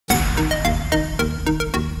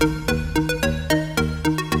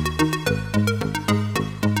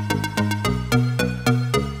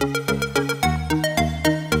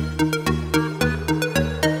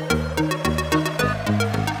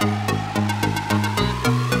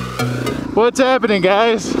What's happening,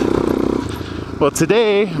 guys? Well,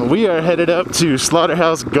 today we are headed up to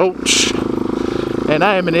Slaughterhouse Gulch, and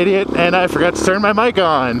I am an idiot and I forgot to turn my mic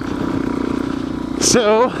on.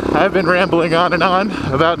 So I've been rambling on and on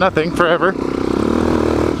about nothing forever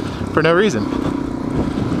for no reason.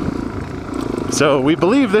 So we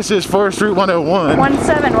believe this is Forest Route 101.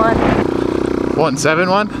 171.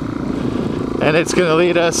 171? And it's gonna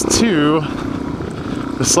lead us to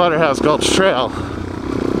the Slaughterhouse Gulch Trail.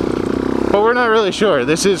 But we're not really sure.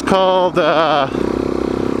 This is called,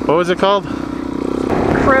 what was it called?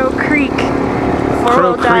 Crow Creek.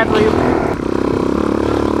 Crow Dive Creek. Loop.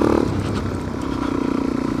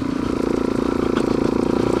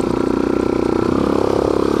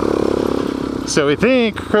 So we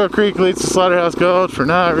think Crow Creek leads to Slaughterhouse Gulch. We're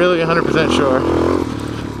not really 100% sure.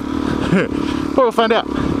 But we'll find out.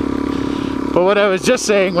 But what I was just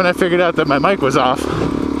saying when I figured out that my mic was off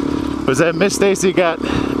was that Miss Stacey got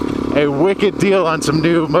a wicked deal on some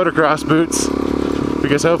new motocross boots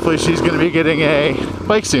because hopefully she's going to be getting a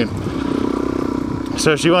bike soon.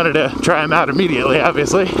 So she wanted to try them out immediately,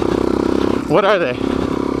 obviously. What are they?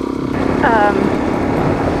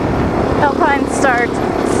 Alpine Start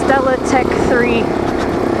Stella Tech 3.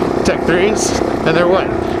 Tech 3s? And they're what?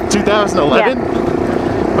 2011?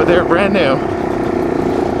 Yeah. But they're brand new.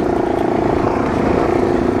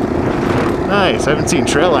 Nice. I haven't seen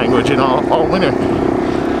trail language in all winter.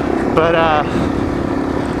 But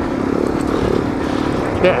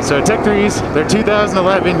yeah, so Tech 3s, they're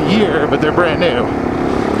 2011 year, but they're brand new.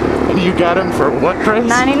 And you got them for what price?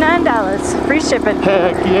 $99, free shipping.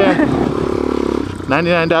 Heck yeah.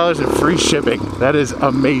 $99 and free shipping. That is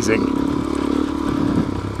amazing.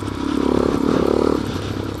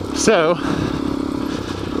 So,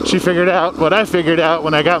 she figured out what I figured out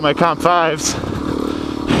when I got my Comp 5s.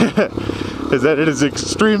 Is that it is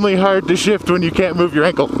extremely hard to shift when you can't move your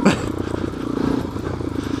ankle.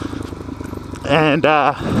 And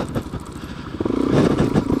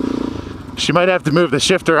she might have to move the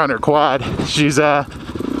shifter on her quad. She's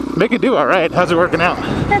making do all right. How's it working out?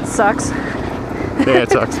 That sucks. Yeah,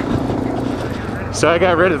 it sucks. So I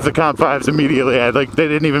got rid of the Comp 5s immediately. They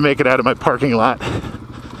didn't even make it out of my parking lot.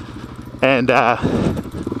 And I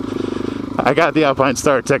got the Alpine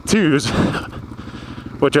Star Tech 2s,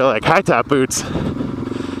 which are like high top boots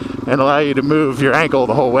and allow you to move your ankle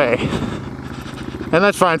the whole way. And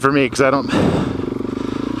that's fine for me because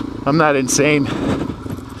I'm not insane.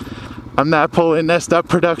 I'm not pulling Nest Up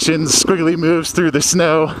Productions squiggly moves through the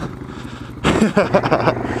snow.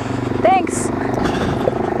 Thanks.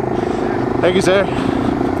 Thank you, sir.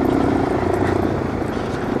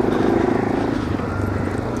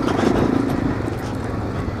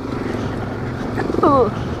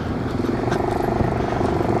 Ooh.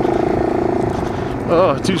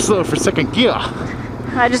 Oh, too slow for second gear.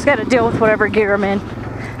 I just got to deal with whatever gear I'm in.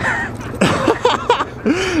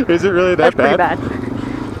 Is it really that That's bad? pretty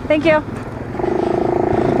bad. Thank you.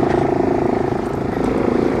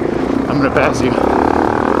 I'm gonna pass you.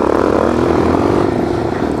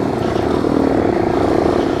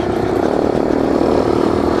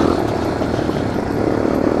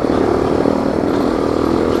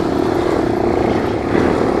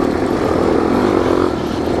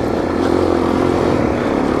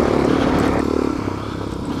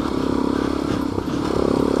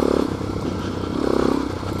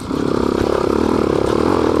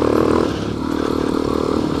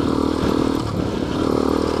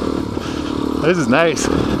 This is nice.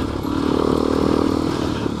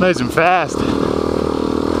 Nice and fast.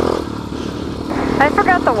 I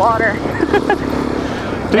forgot the water.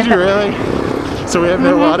 Did you really? So we have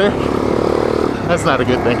no water? That's not a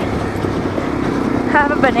good thing.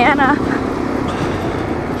 Have a banana.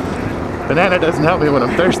 Banana doesn't help me when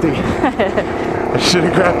I'm thirsty. I should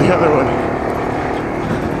have grabbed the other one.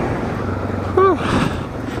 Whew.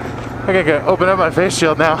 I gotta open up my face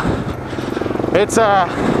shield now. It's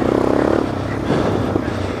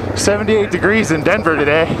 78 degrees in Denver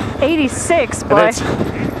today. 86, boy.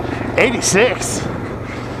 86?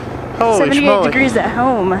 Holy 78 schmoly. degrees at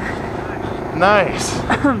home. Nice.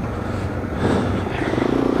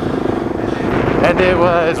 And it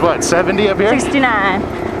was, what, 70 up here? 69.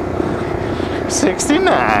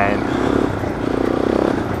 69.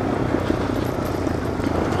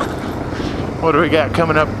 What do we got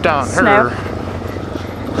coming up down Snow. here?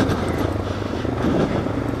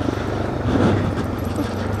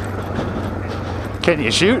 Can you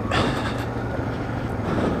shoot?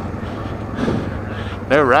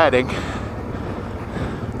 No riding.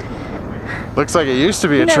 Looks like it used to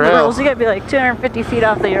be a The trail. rules. You gotta be like 250 feet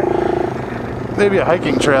off the earth. Maybe a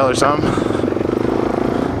hiking trail or something.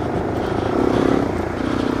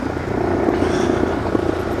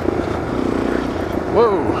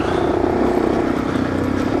 Whoa.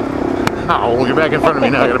 Oh, get back in front of me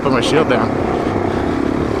now. I gotta put my shield down.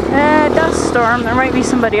 Dust storm. There might be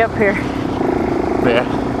somebody up here. Yeah.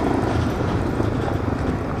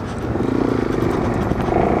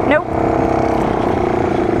 Nope.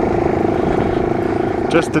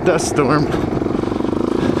 Just a dust storm.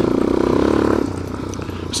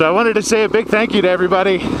 So I wanted to say a big thank you to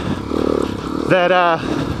everybody that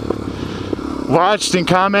watched and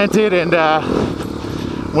commented and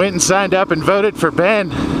went and signed up and voted for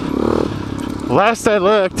Ben. Last I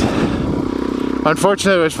looked,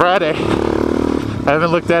 unfortunately it was Friday. I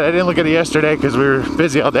didn't look at it yesterday because we were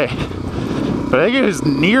busy all day. But I think it was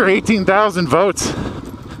near 18,000 votes.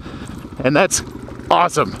 And that's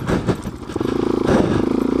awesome.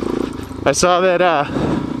 I saw that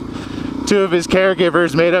 2 of his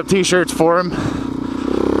caregivers made up t-shirts for him.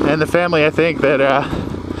 And the family, I think, that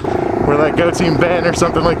were like Go Team Ben or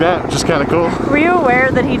something like that, which is kind of cool. Were you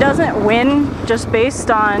aware that he doesn't win just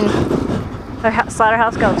based on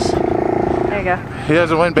Slaughterhouse Gulch? There you go. He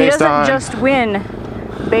doesn't win based on... He doesn't just win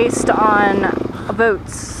based on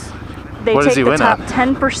votes. They What does take he the win top on?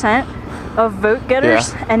 10% of vote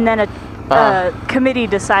getters, Yeah. and then a committee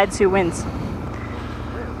decides who wins.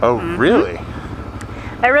 Oh, really?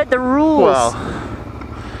 I read the rules.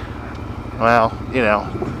 Well, you know,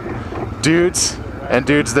 dudes and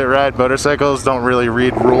dudes that ride motorcycles don't really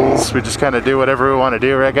read rules. We just kind of do whatever we want to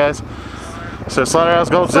do, right, guys? So Slaughterhouse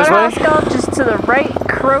Gulch this way? Slaughterhouse Gulch is to the right,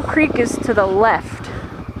 Crow Creek is to the left.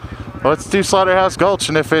 Well, let's do Slaughterhouse Gulch,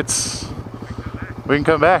 and if it's... we can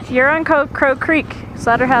come back. You're on Crow Creek,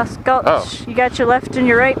 Slaughterhouse Gulch. Oh. You got your left and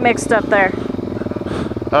your right mixed up there.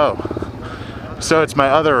 Oh. So it's my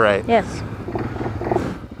other right. Yes.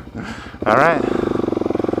 All right.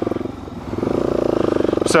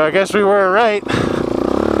 So I guess we were right.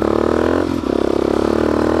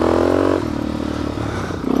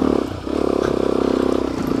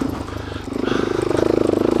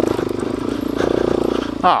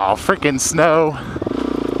 Oh, freaking snow.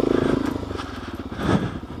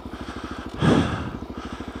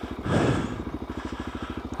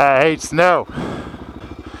 I hate snow.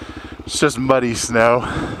 It's just muddy snow.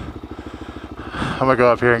 I'm gonna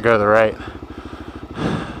go up here and go to the right.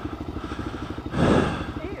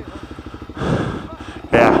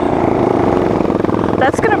 Yeah.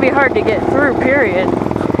 That's gonna be hard to get through, period.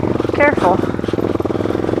 Careful.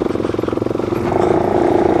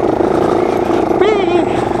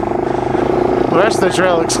 The rest of the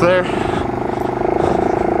trail looks clear.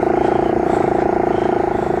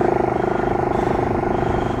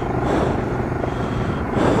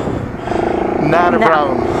 Not a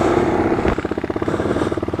problem.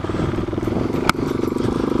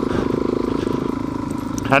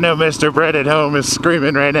 I know Mr. Brett at home is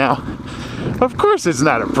screaming right now. Of course it's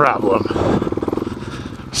not a problem.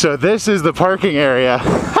 So this is the parking area.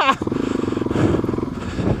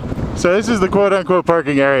 So this is the quote-unquote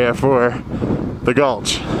parking area for the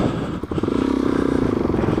Gulch.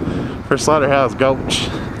 For Slaughterhouse Gulch.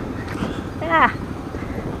 Yeah.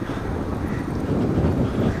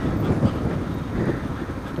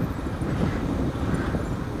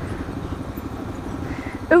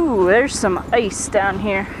 Ooh, there's some ice down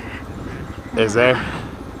here. Is there?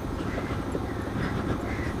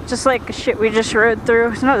 Just like the shit we just rode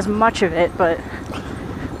through. It's not as much of it, but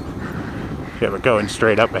Yeah, but going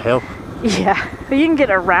straight up a hill. yeah. But you can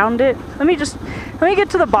get around it. Let me get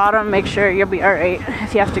to the bottom, make sure you'll be alright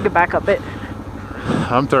if you have to go back up it.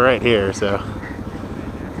 I'm to right here, so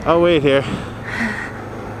I'll wait here.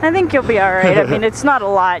 I think you'll be alright. I mean, it's not a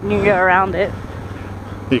lot and you can go around it.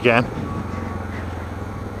 You can.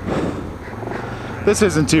 This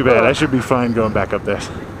isn't too bad. I should be fine going back up this.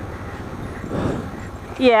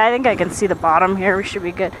 Yeah, I think I can see the bottom here. We should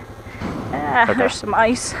be good. Okay. There's some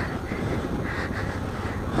ice.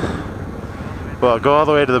 Well, go all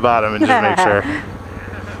the way to the bottom and just make sure.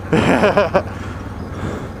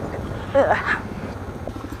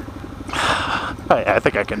 I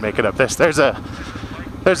think I can make it up this. There's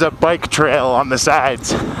a bike trail on the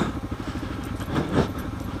sides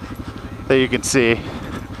that you can see.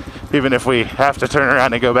 Even if we have to turn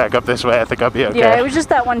around and go back up this way, I think I'll be okay. Yeah, it was just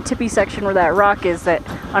that one tippy section where that rock is that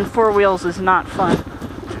on 4 wheels is not fun.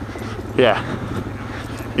 Yeah.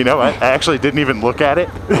 You know what? I actually didn't even look at it.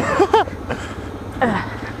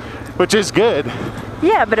 Which is good.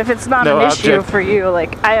 Yeah, but if it's not No an issue object. for you,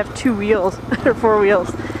 like I have 2 wheels or 4 wheels,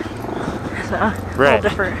 so a little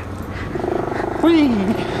different. Whee!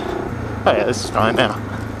 Oh yeah, this is fine now.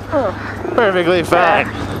 Oh, Perfectly fine.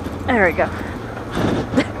 there we go.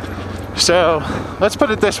 So, let's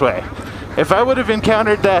put it this way. If I would have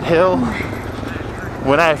encountered that hill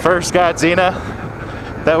when I first got Xena,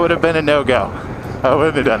 that would have been a no-go. I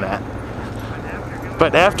wouldn't have done that.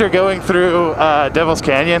 But after going through Devil's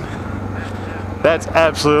Canyon, that's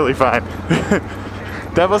absolutely fine.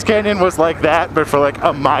 Devil's Canyon was like that, but for like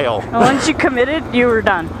a mile. And once you committed, you were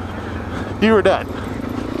done. You were done.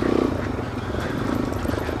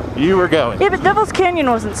 You were going. Yeah, but Devil's Canyon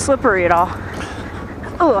wasn't slippery at all.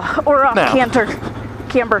 Ugh, or No. camber.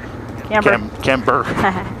 Camber.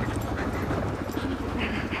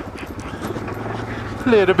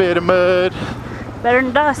 Little bit of mud. Better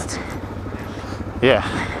than dust. Yeah.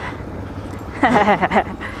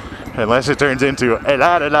 Unless it turns into a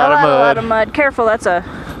lot of A mud. lot of mud. Careful, that's a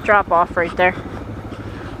drop off right there.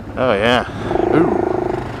 Oh yeah.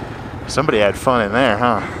 Ooh. Somebody had fun in there,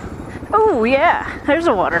 huh? Oh yeah, there's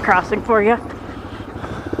a water crossing for you.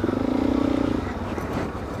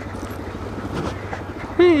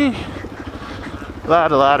 A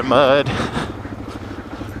lot of mud.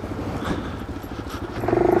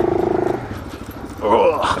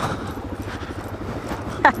 Oh.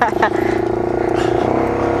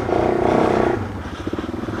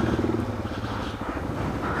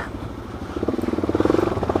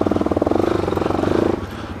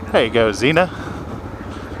 There you go, Xena.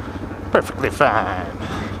 Perfectly fine.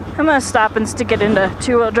 I'm gonna stop and stick it into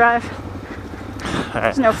 2-wheel drive. All right.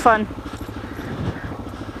 It's no fun.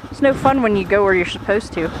 It's no fun when you go where you're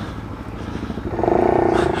supposed to.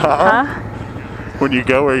 Huh? When you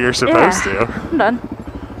go where you're supposed to. I'm done.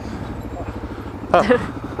 Oh.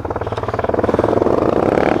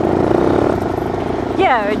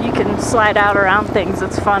 Yeah, and you can slide out around things.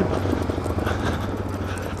 It's fun.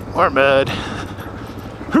 More mud.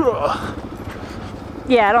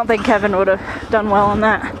 Yeah, I don't think Kevin would have done well on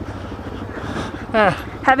that.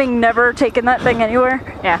 Having never taken that thing anywhere,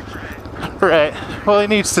 yeah. Right. Well, he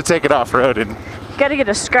needs to take it off-road and Gotta get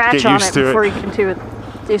a scratch Get on used it to it. before you can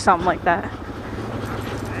do something like that.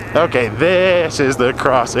 okay, this is the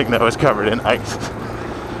crossing that was covered in ice.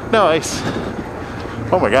 No ice.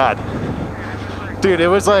 Oh my god. Dude, it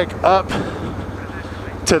was like up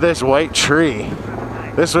to this white tree.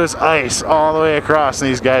 This was ice all the way across, and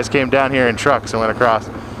these guys came down here in trucks and went across.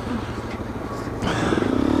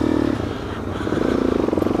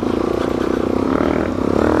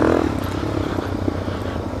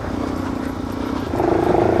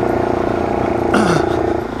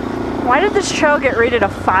 Why did this trail get rated a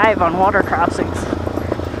 5 on water crossings?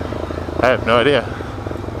 I have no idea.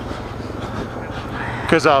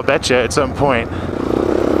 Because I'll bet you at some point.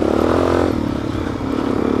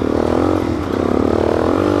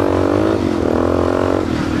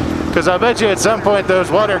 Because I bet you at some point those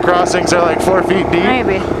water crossings are like 4 feet deep.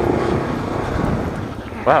 Maybe.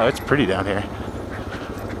 Wow, it's pretty down here.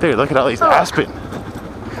 Dude, look at all these aspen.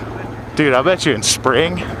 Dude, I'll bet you in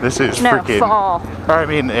spring, this is No, freaking... fall. Or I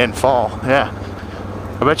mean in fall, yeah.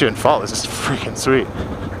 I bet you in fall this is freaking sweet.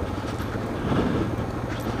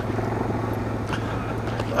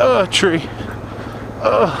 Oh, tree.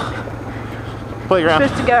 Oh. Playground.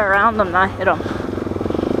 Supposed to go around them, not hit them.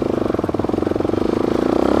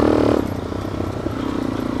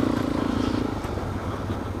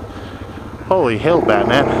 Holy hill,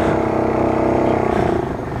 Batman.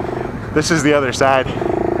 This is the other side.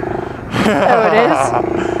 Oh, it is?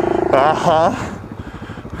 Uh-huh.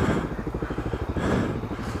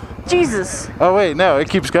 Jesus. Oh wait, no, it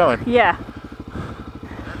keeps going. Yeah.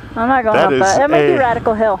 I'm not going That up is that. That might be a-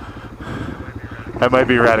 Radical Hill. That might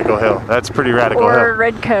be Radical Hill. That's pretty Radical Or Hill.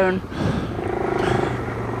 Red Cone.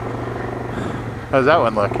 How's that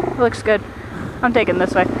one look? Looks good. I'm taking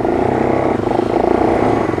this way.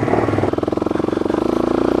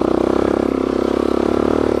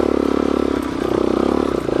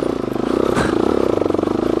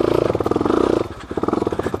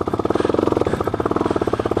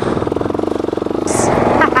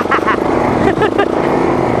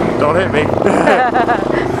 Don't hit me.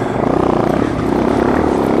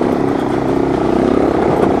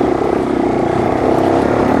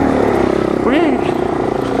 Whee!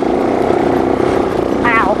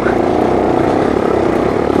 Ow.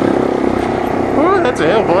 Ooh, that's a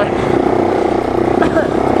hill, boy.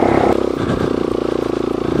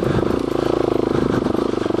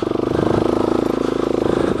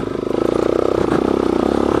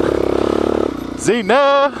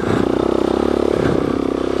 Xena!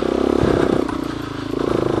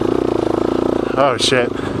 Oh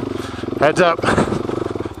shit. Heads up.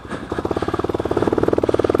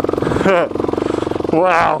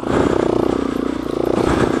 Wow.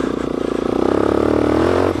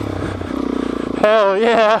 Hell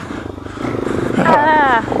yeah.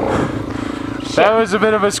 That was a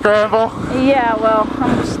bit of a scramble. Yeah, well,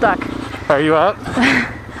 I'm stuck. Are you out?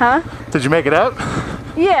 Huh? Did you make it out?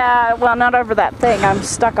 Yeah, well, not over that thing. I'm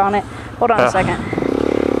stuck on it. Hold on a second.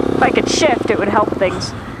 If I could shift, it would help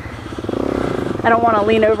things. I don't want to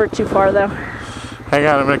lean over too far, though. Hang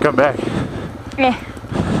on, I'm going to come back. Yeah.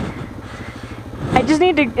 I just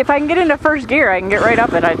need to, if I can get into first gear, I can get right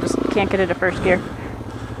up it. I just can't get into first gear.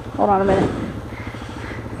 Hold on a minute.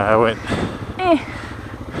 I went.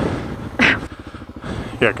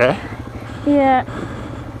 You okay? Yeah.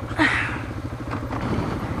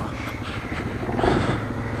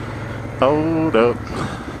 Hold up.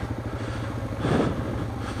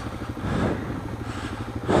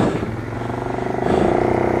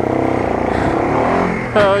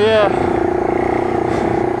 Oh yeah.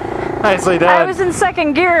 Nicely done. I was in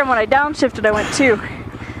second gear, and when I downshifted, I went 2.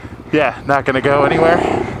 Yeah, not gonna go anywhere?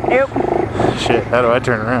 Nope. Shit, how do I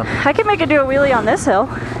turn around? I can make it do a wheelie on this hill.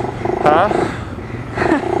 Huh?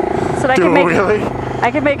 So I Do can a make wheelie?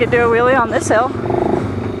 I can make it do a wheelie on this hill.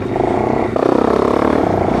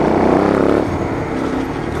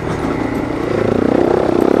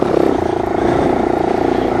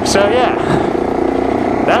 So yeah,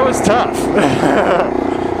 that was tough.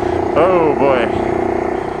 Oh boy.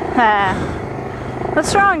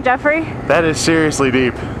 What's wrong, Jeffrey? That is seriously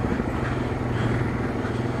deep.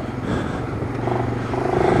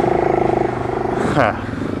 Huh.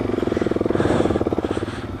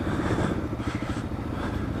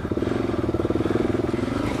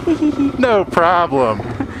 No problem.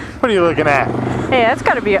 What are you looking at? Hey, that's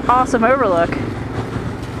got to be an awesome overlook.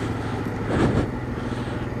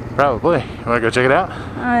 Probably. You want to go check it out?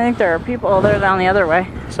 I think there are people there down the other way.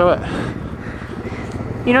 So what?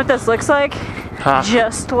 You know what this looks like? Huh?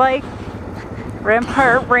 Just like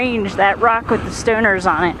Rampart Range, that rock with the stoners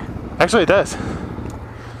on it. Actually, it does.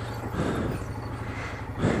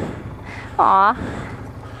 Aw,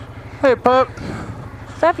 Hey, pup.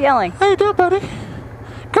 stop yelling. How you doing, buddy?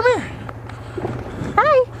 Come here.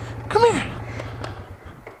 Hi. Come here.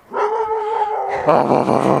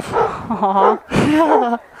 Oh,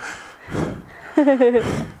 Aw.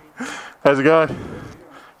 how's it going?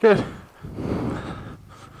 Good.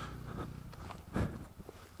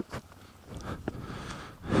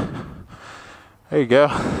 There you go.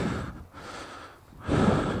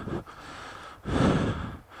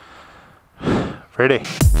 Pretty.